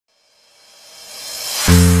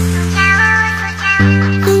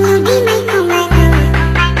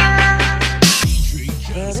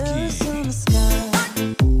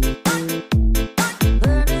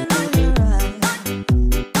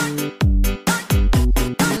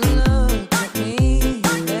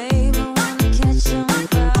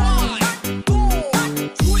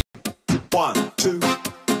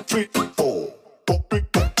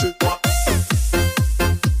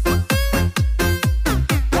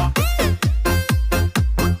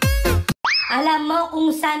mo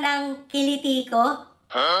kung saan ang kiliti ko?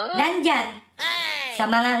 Nandyan. Sa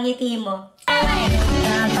mga ngiti mo.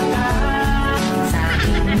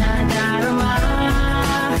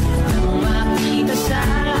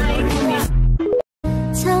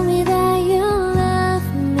 Tell me that you love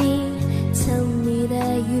me. Tell me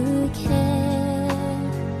that you care.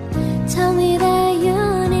 Tell me that you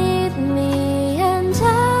need me, and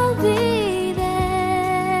I'll be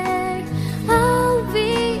there. I'll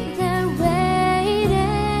be there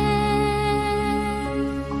waiting.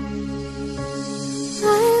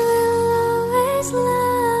 I will always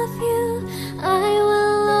love you. I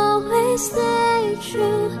will always stay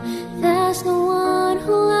true. There's no one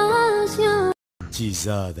who loves you.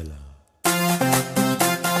 Chisádala.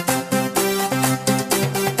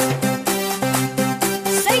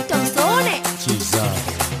 Sei canzone.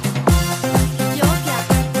 Chisádala. Gioca.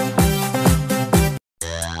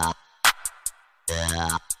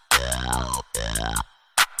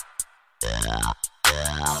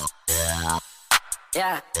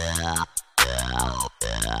 Yeah.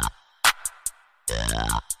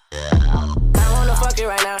 I wanna fuck you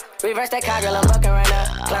right now. Reverse that car, girl, I'm bucking right now.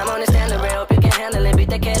 Climb on the stand and rail, hope you can handle it.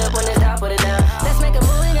 Beat that kid up when it's down, put it down. Let's make a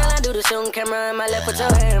movie, girl, I do the shooting camera in my left, put your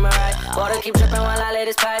hand in my right. Water keep dripping while I lay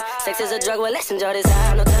this pipe. Sex is a drug, well, let's enjoy this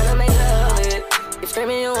high. No time to make love it. You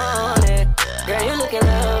screaming, you want it. Girl, you looking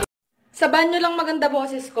love. Sa banyo lang maganda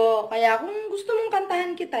boses ko. Kaya kung gusto mong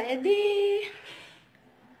kantahan kita, edi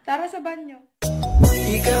tara sa banyo.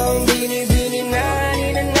 Ikaw ang binibining na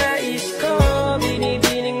ninanais ko.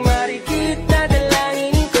 Binibining marikit na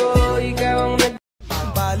dalangin ko. Ikaw ang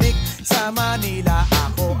Balik sa Manila,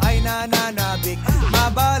 ako ay nananabik.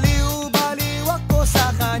 Mabaliw-baliw ako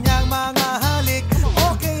sa kanyang mga halik.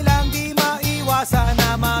 Okay lang di maiwasan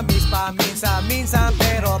na mamiss paminsan-minsan.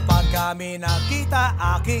 Pero pag kami nakita,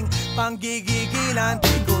 aking panggigigilan.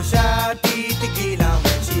 Di ko siya titigilan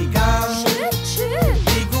when she comes.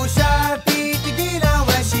 Di ko siya titigilan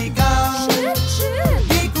when she comes.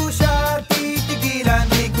 Di ko siya titigilan,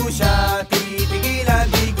 di ko siya titigilan,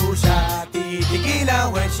 di ko siya titigilan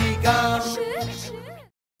when she comes.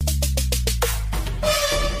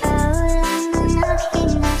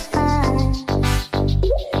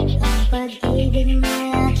 Pag-ibig mo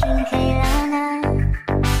aking kailangan.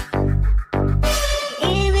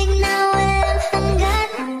 Ibig na walang hanggan.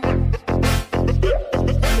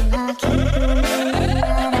 Aking tunay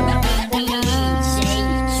na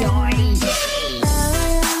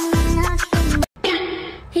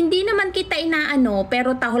Hindi naman kita inaano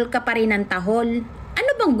pero tahol ka pa rin ng tahol. Ano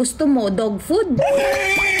bang gusto mo? Dog food?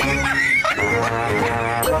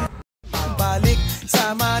 Balik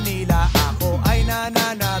sa Manila, ako ay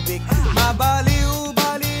nananabik.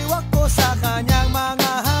 Mabaliw-baliw ako sa kanyang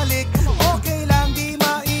mga halik. Okay lang di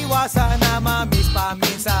maiwasan na mamiss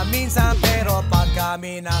paminsan-minsan. Pero pag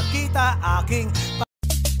kami nakita, aking